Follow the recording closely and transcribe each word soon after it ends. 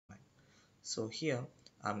So here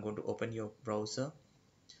I'm going to open your browser.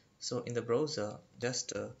 So in the browser,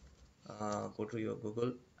 just go to your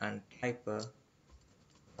Google and type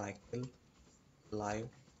Oracle Live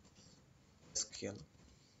SQL.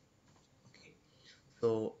 Okay,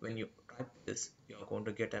 so when you type this, you are going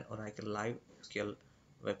to get an Oracle Live SQL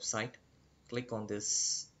website. Click on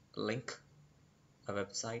this link, a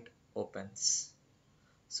website opens.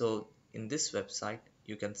 So in this website,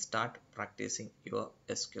 you can start practicing your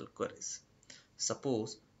SQL queries.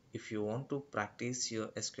 Suppose if you want to practice your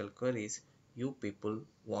SQL queries, you people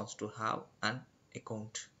wants to have an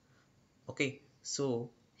account. Okay, so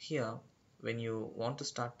here when you want to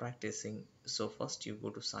start practicing, so first you go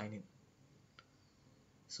to sign in.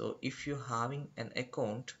 So if you're having an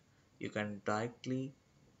account, you can directly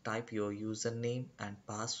type your username and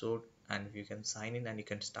password and you can sign in and you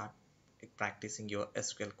can start practicing your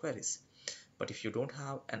SQL queries. But if you don't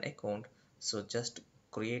have an account, so just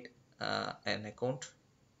create an account.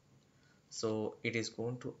 So it is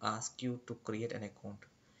going to ask you to create an account.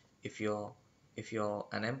 If you're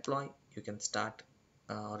an employee, you can start,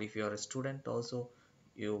 or if you're a student also,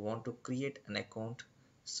 you want to create an account.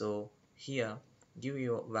 So here give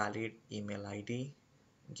your valid email ID,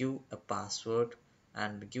 give a password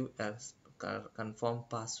and give a confirm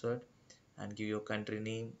password, and give your country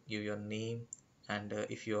name, give your name, and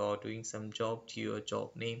if you are doing some job, give your job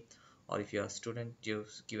name, or if you are a student, give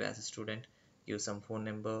as a student, give some phone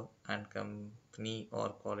number and company or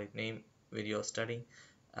college name where you are studying,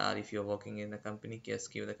 or if you are working in a company,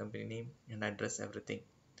 just give the company name and address, everything.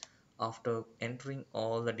 After entering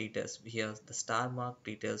all the details, here the star mark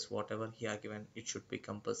details, whatever here given, it should be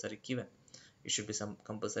compulsory given, it should be some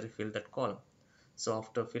compulsory fill that column. So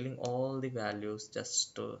after filling all the values,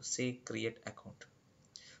 just say create account.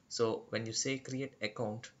 So when you say create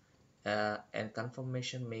account, and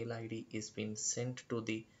confirmation mail ID is being sent to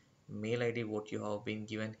the mail ID what you have been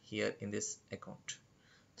given here in this account.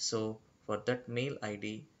 So for that mail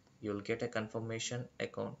ID, you'll get a confirmation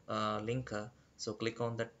account link. So click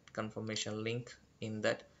on that confirmation link. In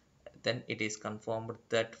that, then it is confirmed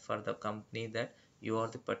that for the company that you are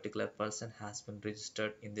the particular person has been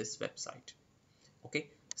registered in this website. Okay,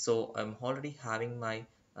 so I'm already having my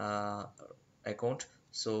uh, account.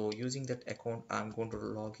 So using that account, I'm going to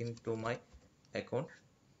log into my account.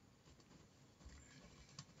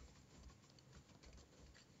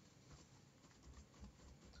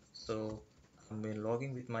 So I'm been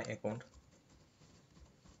logging with my account.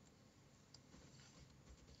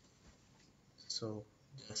 So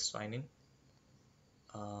just sign in.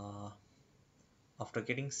 uh, After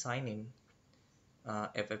getting sign in,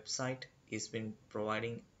 a website is been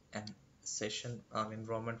providing an session or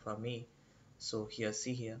environment for me. So here,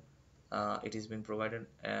 see here, it has been provided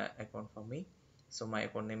account for me. So my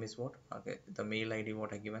account name is what, okay, the mail ID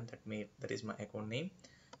what I given, that mail, that is my account name.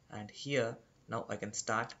 And here now I can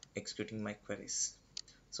start executing my queries.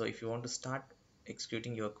 So if you want to start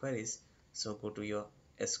executing your queries, so go to your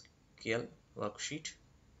SQL worksheet.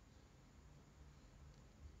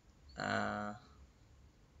 uh,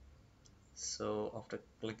 so after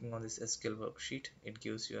clicking on this SQL worksheet, it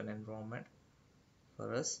gives you an environment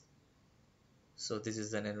for us. So this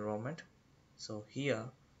is an environment. So here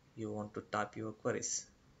you want to type your queries.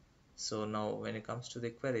 So now when it comes to the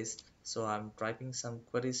queries, so I'm typing some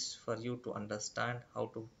queries for you to understand how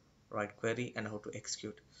to write query and how to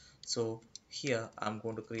execute. So here I'm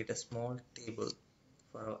going to create a small table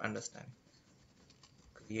for our understanding.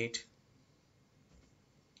 Create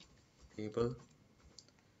table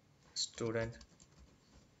student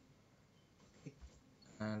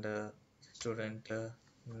and student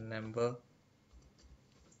number,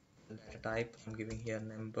 data type I'm giving here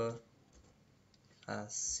number,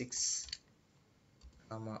 6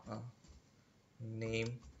 comma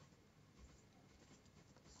name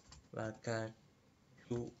varchar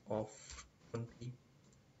 2 of 20.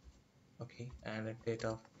 Okay, and a date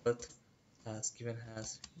of birth as given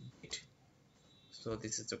as date. So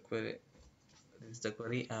this is the query, this is the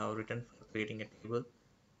query I have written for creating a table.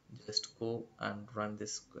 Just go and run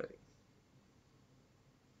this query.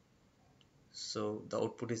 So the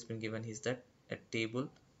output is been given is that a table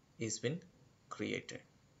is been created.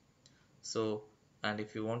 So, and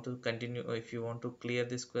if you want to continue, or if you want to clear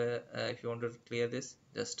this query, if you want to clear this,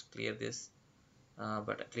 just clear this,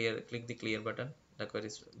 but click the clear button, the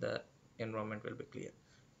queries, the environment will be clear.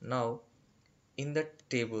 Now in that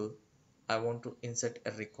table I want to insert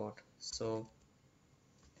a record. So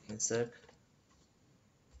insert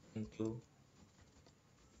into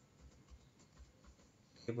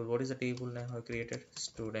table. What is the table now I created?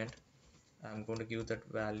 Student. I'm going to give that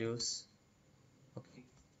values. Okay,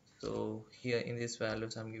 so here in these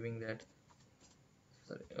values I'm giving that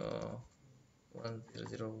sorry,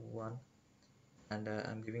 1001, and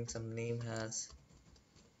I'm giving some name as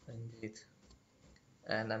Ranjit,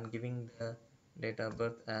 and I'm giving the date of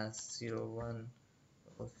birth as 01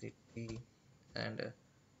 OCT and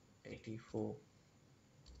 84.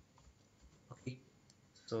 Okay,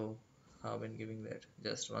 so how when giving that,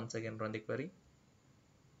 just once again run the query.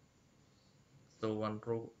 So one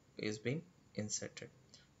row is being inserted.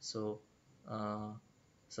 So uh,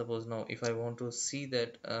 suppose now if I want to see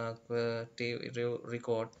that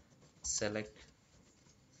record, select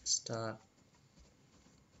star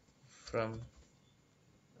from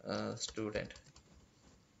student.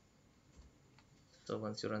 So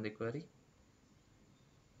once you run the query,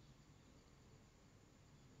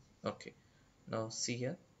 okay, now see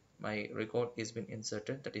here my record is been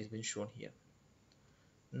inserted, that is been shown here.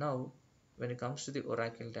 Now when it comes to the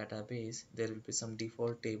Oracle database, there will be some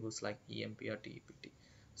default tables like EMP or TPT.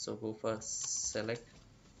 So go for select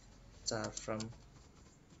star from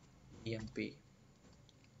EMP,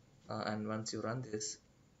 and once you run this,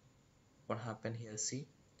 what happened here, see,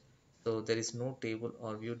 so there is no table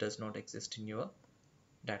or view does not exist in your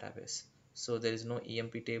database. So there is no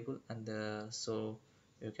EMP table, and so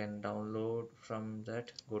you can download from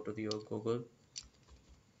that, go to your Google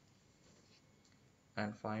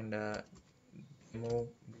and find a demo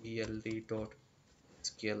bld.sql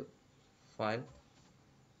file.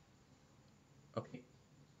 Okay,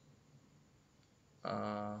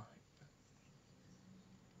 uh,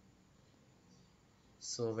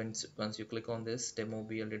 so once you click on this demo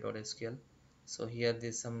bld.sql, so here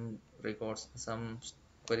there's some records, some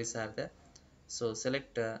queries are there. So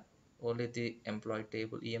select only the employee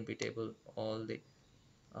table, EMP table, all the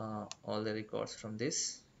records from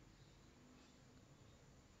this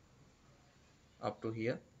up to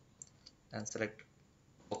here, and select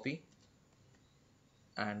copy,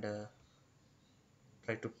 and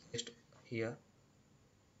try to paste here,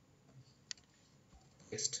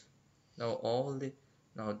 paste. Now all the,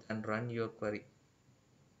 now then run your query.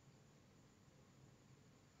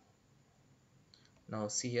 Now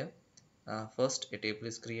see here, first a table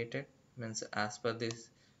is created, means as per this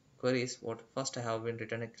queries, what first I have been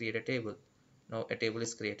written a create a table. Now a table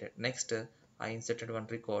is created. Next I inserted one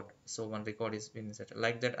record, so one record is been inserted.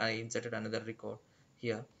 Like that I inserted another record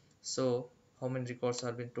here. So how many records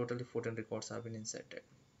have been, totally 14 records have been inserted.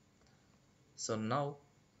 So now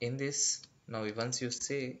in this, now once you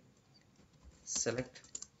say select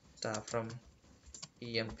star from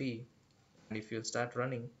EMP, and if you start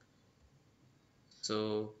running,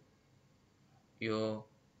 so your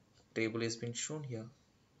table is being shown here.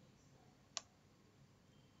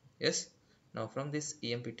 Yes, now from this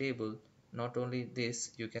EMP table, not only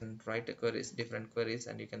this, you can write queries, different queries,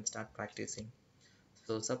 and you can start practicing.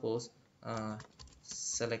 So suppose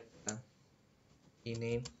select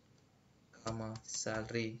ename comma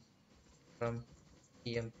salary from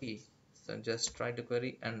EMP. So just try to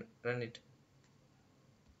query and run it.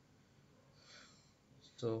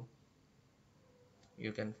 So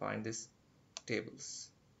you can find these tables.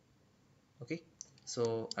 Okay,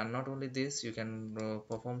 so and not only this, you can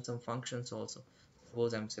perform some functions also.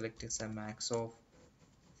 Suppose I'm selecting some max of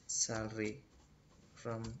salary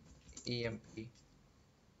from EMP.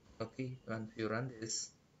 Okay, once you run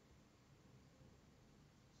this,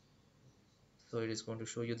 so it is going to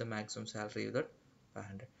show you the maximum salary that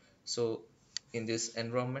 500. So in this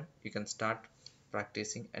environment you can start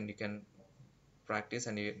practicing, and you can practice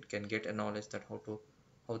and you can get a knowledge that how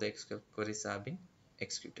the SQL queries have been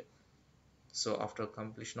executed. So after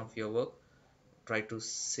completion of your work, try to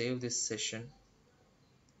save this session,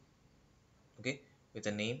 okay, with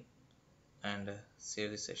a name, and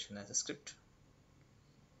save this session as a script.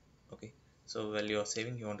 Okay, so while you are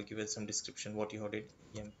saving, you want to give it some description what you have did.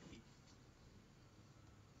 EMP,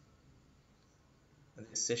 and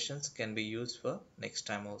these sessions can be used for next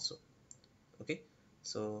time also. Okay,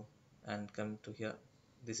 so and come to here,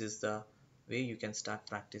 this is the way you can start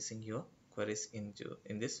practicing your queries in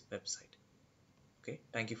this website. Okay,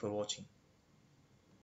 thank you for watching.